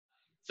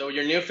So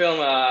your new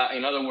film,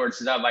 in other words,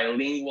 is a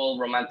bilingual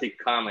romantic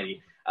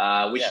comedy,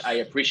 which I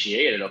Yes.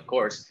 appreciated, of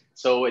course.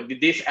 So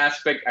did this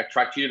aspect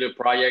attract you to the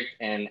project,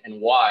 and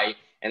why?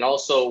 And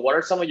also, what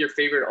are some of your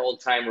favorite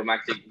all-time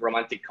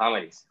romantic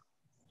comedies?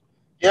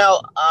 You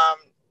know,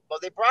 well,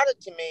 they brought it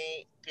to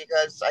me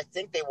because I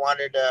think they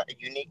wanted a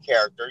unique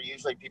character.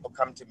 Usually, people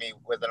come to me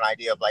with an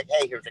idea of like,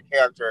 "Hey, here's a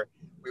character.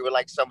 We would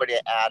like somebody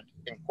to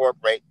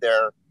incorporate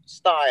their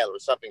style or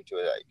something to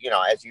it." You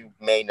know, as you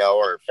may know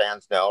or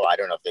fans know, I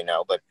don't know if they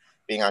know, but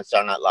being on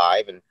Saturday Night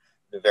Live and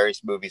the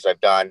various movies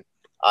I've done,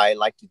 I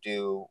like to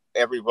do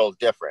every role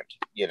different.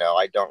 You know,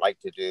 I don't like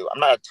to do. I'm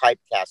not a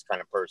typecast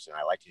kind of person.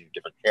 I like to do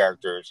different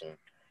characters and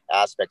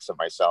aspects of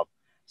myself.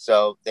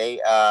 So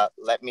they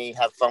let me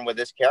have fun with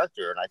this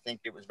character, and I think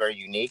it was very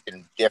unique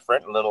and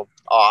different, a little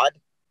odd.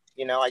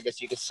 You know, I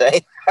guess you could say.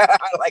 I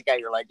like how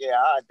you're like,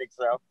 yeah, I think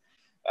so,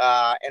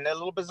 and a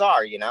little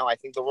bizarre. You know, I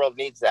think the world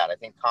needs that. I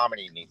think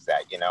comedy needs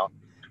that. You know,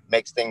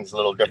 makes things a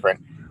little different.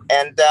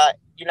 And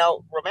you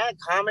know, romantic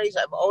comedies.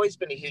 I've always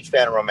been a huge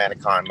fan of romantic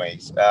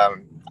comedies.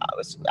 I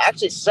was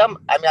actually some.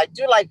 I mean, I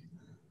do like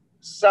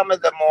some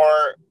of the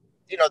more,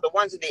 you know, the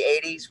ones in the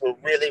 80s were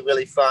really,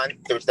 really fun.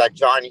 There was that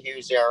John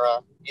Hughes era,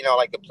 you know,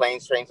 like the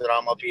planes, trains, and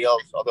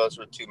automobiles. All those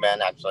were two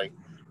men, actually.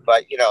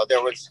 But, you know,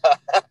 there was,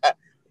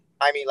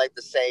 I mean, like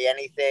the Say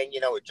Anything, you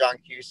know, with John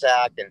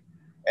Cusack and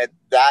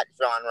that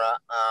genre,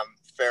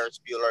 Ferris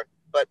Bueller.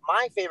 But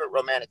my favorite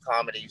romantic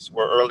comedies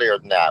were earlier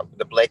than that,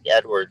 the Blake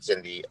Edwards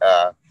and the,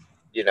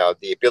 you know,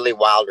 the Billy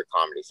Wilder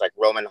comedies, like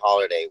Roman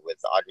Holiday with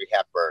Audrey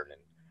Hepburn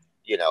and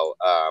you know,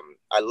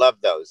 I love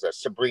those.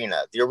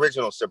 Sabrina, the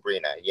original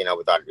Sabrina, you know,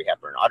 with Audrey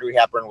Hepburn. Audrey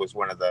Hepburn was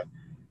one of the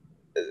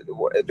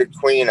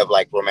queen of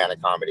like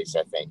romantic comedies.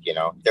 I think you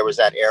know there was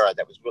that era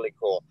that was really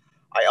cool.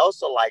 I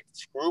also liked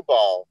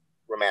screwball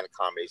romantic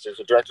comedies. There's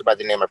a director by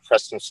the name of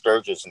Preston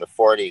Sturges in the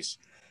 '40s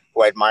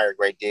who I admire a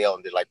great deal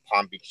and did like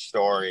Palm Beach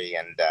Story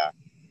and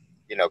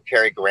you know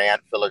Cary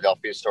Grant,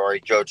 Philadelphia Story.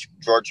 George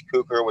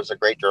Cukor was a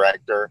great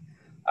director.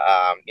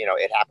 You know,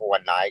 It Happened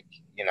One Night.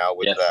 You know,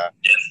 with Yes.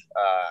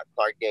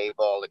 Clark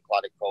Gable and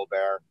Claudia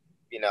Colbert.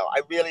 You know,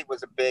 I really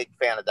was a big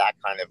fan of that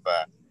kind of,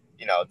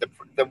 you know,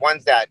 the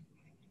ones that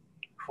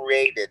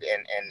created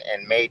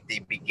and made the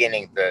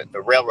beginning,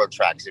 the railroad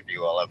tracks, if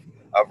you will,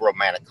 of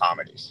romantic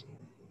comedies.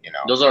 You know,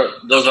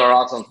 Those are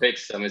awesome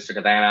picks, Mr.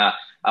 Katana.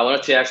 I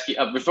wanted to ask you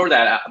before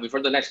that,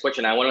 before the next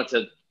question. I wanted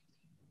to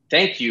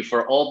thank you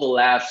for all the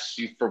laughs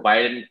you've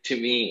provided to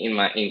me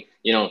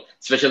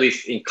especially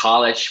in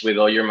college with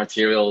all your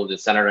material, the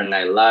Saturday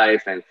Night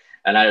Live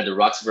and out of the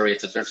Roxbury,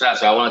 etc.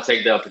 So I want to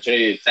take the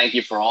opportunity to thank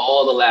you for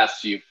all the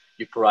laughs you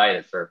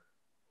provided for.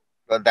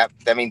 but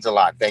that means a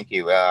lot. Thank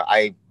you.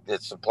 I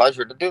It's a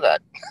pleasure to do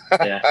that.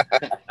 Yeah,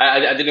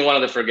 I didn't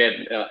want to forget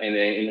in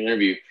the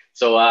interview.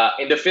 So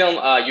in the film,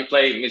 you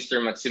play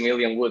Mr.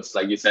 Maximilian Woods,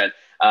 like you said,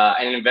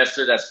 an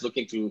investor that's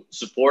looking to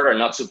support or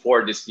not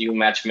support this new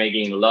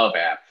matchmaking love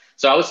app.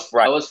 So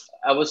Right.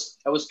 I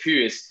was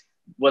curious.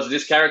 Was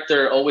this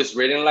character always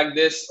written like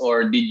this, or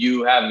did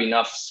you have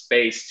enough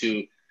space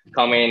to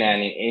come in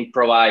and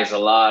improvise a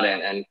lot?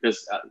 And because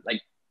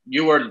like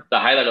you were the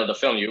highlight of the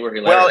film, you were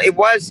Well,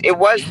 hilarious. it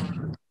was.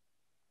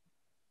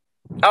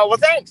 Oh well,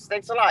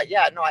 thanks a lot.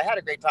 Yeah, no, I had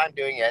a great time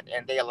doing it,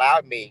 and they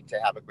allowed me to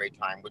have a great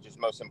time, which is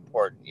most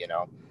important. You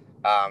know,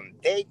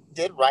 they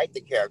did write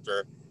the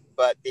character,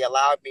 but they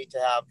allowed me to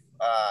have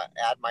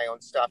add my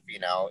own stuff. You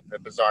know, the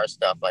bizarre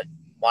stuff like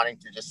wanting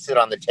to just sit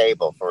on the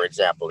table, for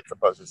example, as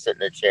opposed to sit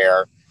in a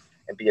chair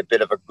and be a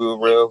bit of a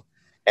guru.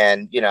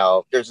 And you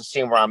know, there's a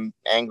scene where I'm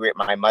angry at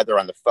my mother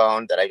on the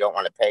phone that I don't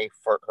want to pay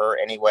for her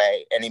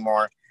anyway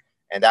anymore,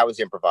 and that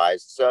was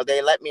improvised. So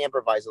they let me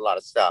improvise a lot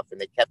of stuff,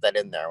 and they kept that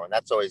in there, and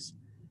that's always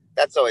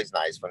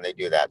nice when they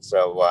do that.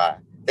 So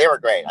they were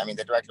great. I mean,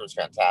 the director was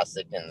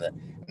fantastic, and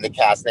the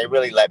cast. They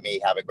really let me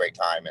have a great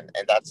time, and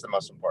that's the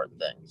most important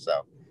thing. So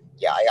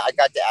yeah, I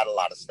got to add a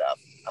lot of stuff.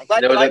 I'm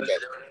glad There you was like a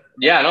it.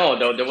 Yeah,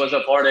 no, there was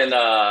a part in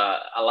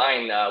a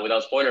line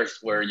without spoilers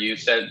where you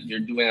said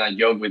you're doing a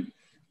joke with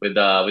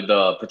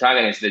the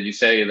protagonist that you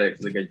say like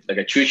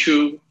a choo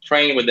choo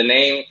train with the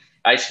name.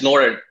 I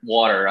snorted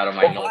water out of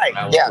my Oh, nose right.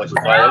 when I was Yeah. watching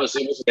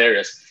it. It was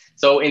hilarious.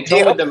 So in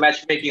tone with Deal. the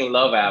matchmaking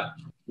love app,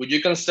 would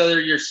you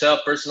consider yourself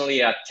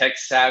personally a tech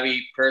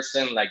savvy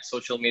person like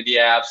social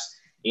media apps,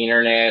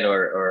 internet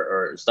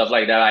or stuff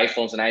like that,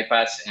 iPhones and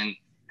iPads? And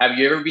have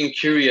you ever been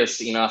curious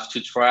enough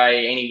to try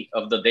any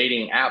of the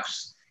dating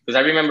apps? Because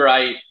I remember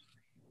I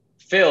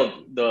failed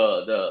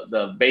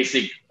the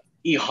basic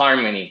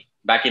eHarmony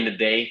back in the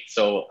day.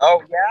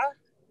 Oh yeah.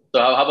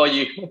 How about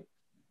you?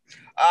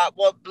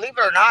 Well, believe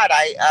it or not,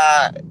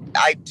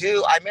 I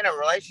do. I'm in a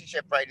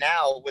relationship right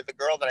now with a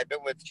girl that I've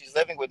been with. She's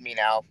living with me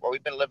now. Well,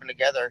 we've been living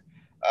together.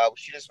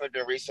 She just moved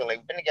in recently.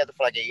 We've been together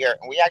for like a year,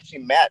 and we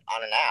actually met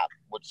on an app,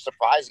 which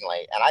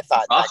surprisingly, and I That's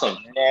thought that could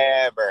awesome.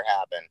 never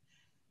happen.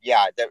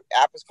 Yeah, the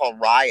app is called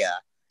Raya,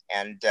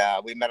 and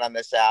we met on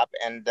this app,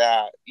 and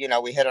you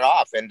know, we hit it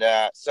off, and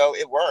so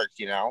it worked.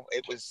 You know,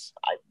 it was,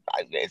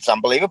 it's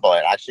unbelievable.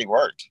 It actually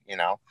worked. You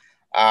know,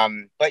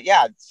 but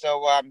yeah,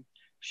 so.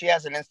 she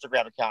has an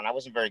Instagram account. I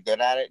wasn't very good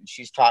at it, and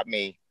she's taught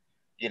me,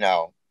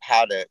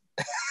 how to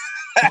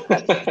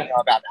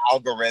about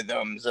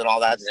algorithms and all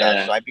that stuff.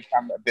 Yeah. So I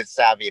become a bit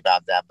savvy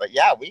about that. But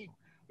yeah, we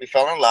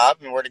fell in love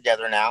and we're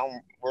together now.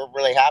 We're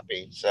really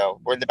happy. So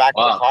we're in the back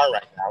of the Wow. car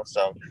right now.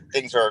 So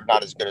things are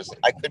not as good as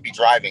I could be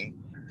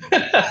driving.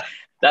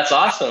 That's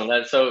awesome.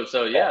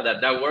 Yeah,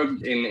 that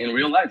worked in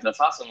real life. That's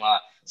awesome.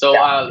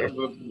 Yeah.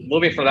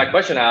 Moving from that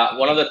question,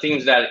 one of the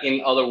things that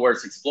In Other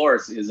Words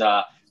explores is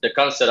the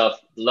concept of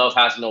love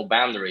has no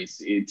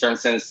boundaries. It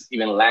transcends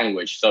even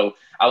language. So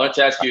I want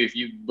to ask you if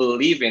you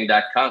believe in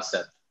that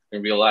concept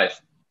in real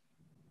life.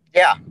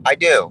 Yeah, I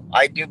do.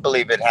 I do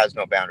believe it has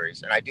no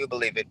boundaries, and I do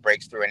believe it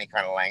breaks through any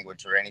kind of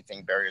language or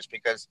anything barriers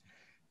because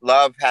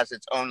love has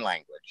its own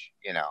language,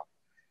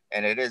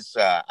 and it is.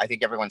 I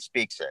think everyone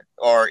speaks it,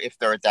 or if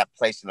they're at that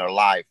place in their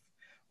life,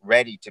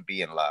 ready to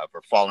be in love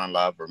or fall in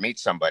love or meet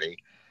somebody,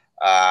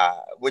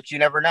 which you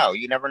never know.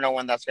 You never know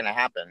when that's going to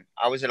happen.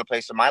 I was in a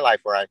place in my life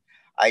where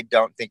I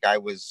don't think I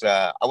was.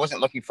 I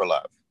wasn't looking for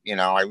love.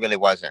 I really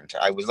wasn't.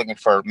 I was looking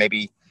for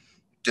maybe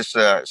just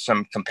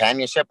some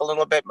companionship a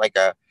little bit, like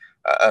a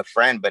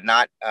friend, but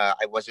not.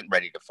 I wasn't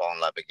ready to fall in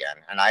love again,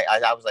 and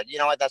I was like, you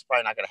know what, that's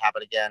probably not going to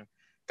happen again.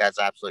 That's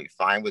absolutely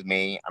fine with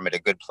me. I'm at a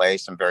good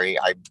place.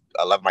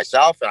 I love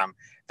myself, and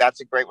that's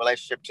a great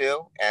relationship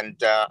too.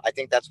 And I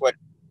think that's why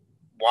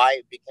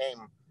it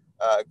became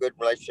a good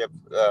relationship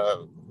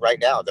right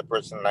now. The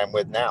person I'm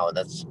with now, and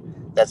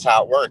that's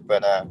how it worked.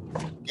 But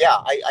yeah,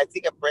 I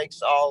think it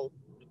breaks all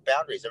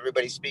boundaries.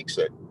 Everybody speaks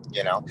it,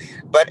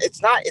 but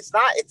it's not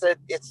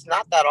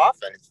that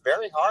often. It's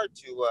very hard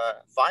to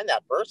find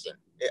that person.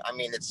 I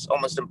mean, it's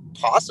almost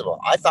impossible.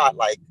 I thought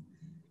and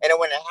then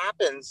when it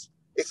happens,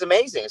 it's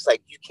amazing. It's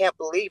like you can't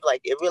believe,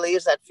 like it really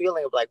is that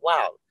feeling of like,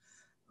 wow,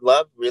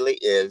 love really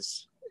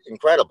is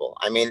incredible.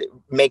 I mean, it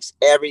makes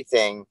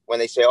everything, when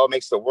they say, oh, it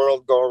makes the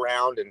world go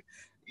around, and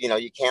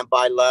you can't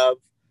buy love,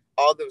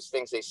 all those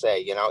things they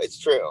say, it's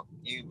true.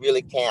 You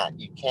really can't.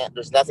 You can't.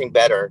 There's nothing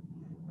better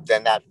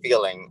than that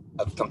feeling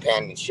of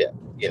companionship.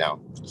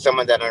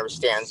 Someone that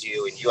understands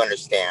you and you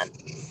understand,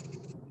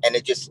 and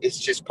it's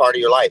just part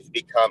of your life. It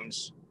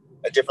becomes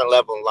a different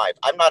level in life.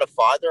 I'm not a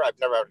father. I've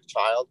never had a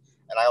child,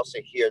 and I also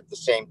hear the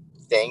same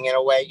thing in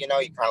a way. You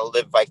kind of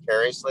live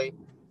vicariously.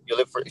 You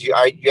live for you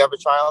have a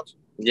child?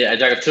 Yeah, I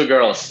got two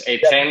girls, Yeah,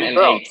 10 two and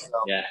girls. 8. So,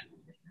 Yeah,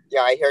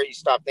 yeah, I hear you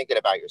stop thinking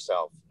about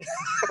yourself.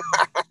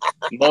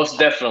 most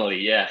definitely.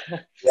 Yeah.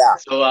 Yeah.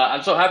 So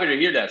I'm so happy to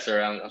hear that,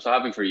 sir. I'm so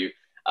happy for you.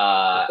 Well,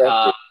 Uh, thank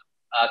uh,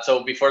 you.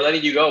 so before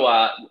letting you go,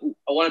 I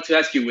wanted to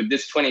ask you, with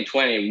this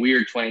 2020,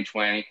 weird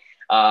 2020,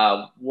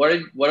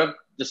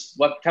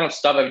 what kind of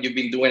stuff have you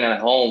been doing at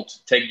home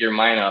to take your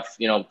mind off,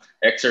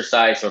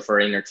 exercise or for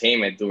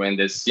entertainment during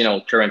this,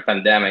 current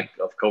pandemic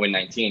of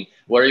COVID-19?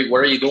 What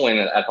are you doing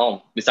at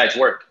home besides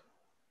work?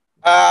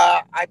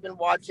 I've been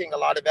watching a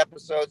lot of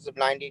episodes of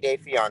 90 Day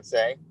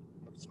Fiance.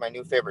 It's my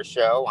new favorite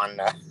show on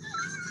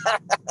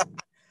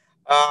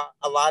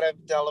a lot of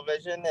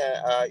television.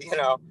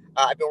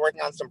 I've been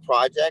working on some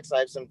projects. I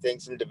have some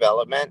things in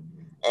development,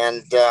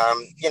 and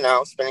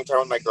spending time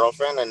with my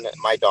girlfriend and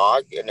my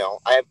dog.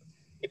 I have.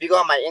 If you go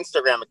on my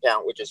Instagram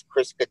account, which is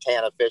Chris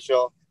Kattan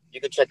official, you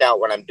can check out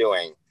what I'm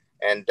doing,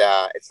 and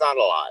it's not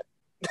a lot.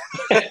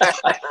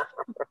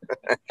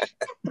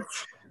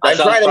 That I'm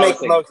sounds trying to make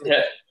the promising. most of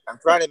it. I'm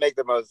trying to make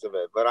the most of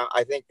it, but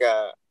I think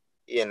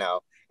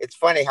it's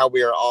funny how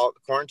we are all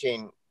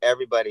quarantined.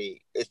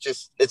 Everybody,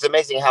 it's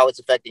amazing how it's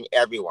affecting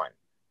everyone.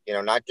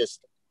 Not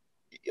just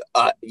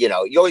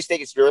you always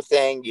think it's your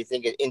thing. You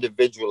think it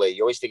individually.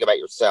 You always think about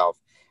yourself,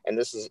 and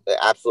this is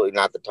absolutely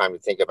not the time to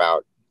think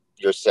about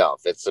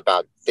yourself. It's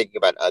about thinking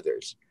about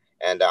others.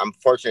 And I'm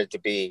fortunate to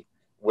be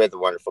with a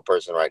wonderful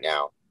person right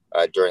now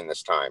during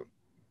this time.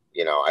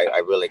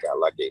 I really got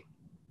lucky.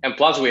 And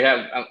plus, we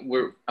have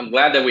I'm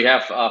glad that we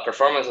have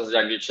performances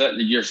like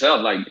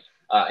yourself, like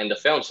in the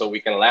film, so we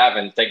can laugh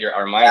and take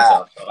our minds Yeah,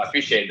 off. So I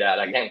appreciate that.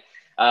 Again,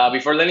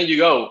 before letting you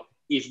go,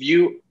 if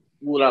you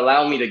would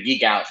allow me to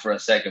geek out for a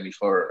second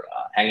before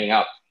hanging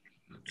up,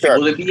 sure.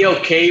 will it be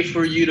okay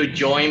for you to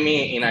join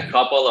me in a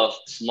couple of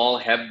small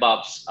head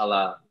bops a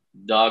la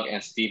Doug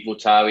and Steve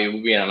Butawi? It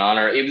would be an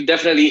honor. It would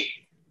definitely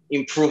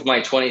improve my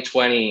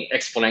 2020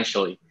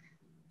 exponentially.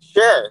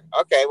 Sure.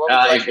 Okay. What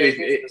would you like If, me to if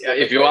do if you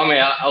specifically? want me,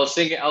 I'll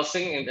sing it. I'll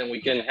sing it, and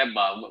we can head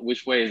bob.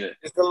 Which way is it?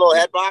 Just a little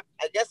head bob.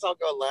 I guess I'll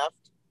go left.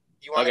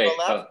 Do you want to Okay,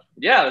 go left?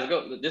 yeah, let's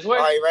go this way.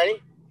 All right, you ready? Do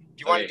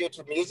you want to Okay, do it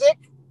to music?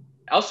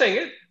 I'll sing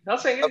it. I'll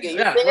sing it. Okay, you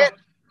Yeah, sing it.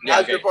 yeah.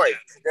 How's Okay, your voice?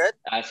 Good?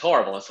 it's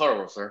horrible. It's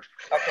horrible, sir.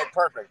 Okay,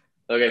 perfect.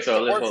 Okay, so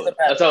The let's worse go. the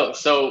better.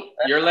 So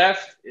your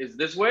left is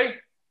this way,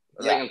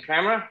 like Yeah, on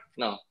camera.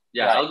 No,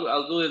 yeah, right.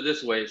 I'll do it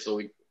this way, so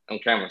we on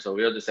camera, so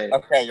we're the same.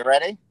 Okay, you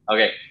ready?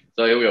 Okay,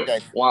 so here we go. Okay,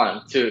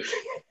 1, 2.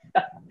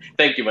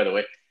 Thank you, by the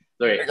way.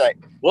 Okay, okay.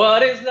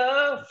 what is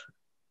love?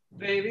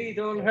 Baby,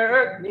 don't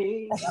hurt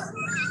me.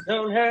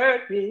 Don't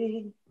hurt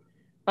me.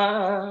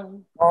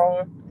 Oh,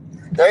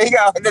 there you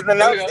go. There's the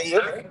There we notes. go.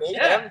 You, me,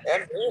 Yeah,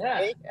 him, yeah.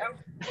 me, him.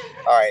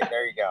 All right,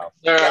 there you go.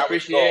 Sir, I That was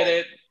appreciate gold.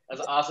 it.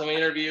 That's an awesome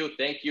interview.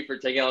 Thank you for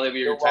taking a little bit of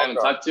You're your time and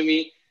welcome. talk to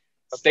me.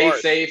 Of Stay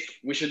course. safe.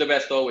 Wish you the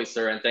best always,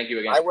 sir. And thank you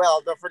again. I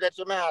will. Don't forget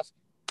your mask.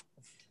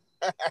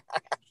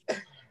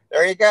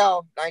 There you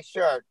go. Nice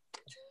shirt.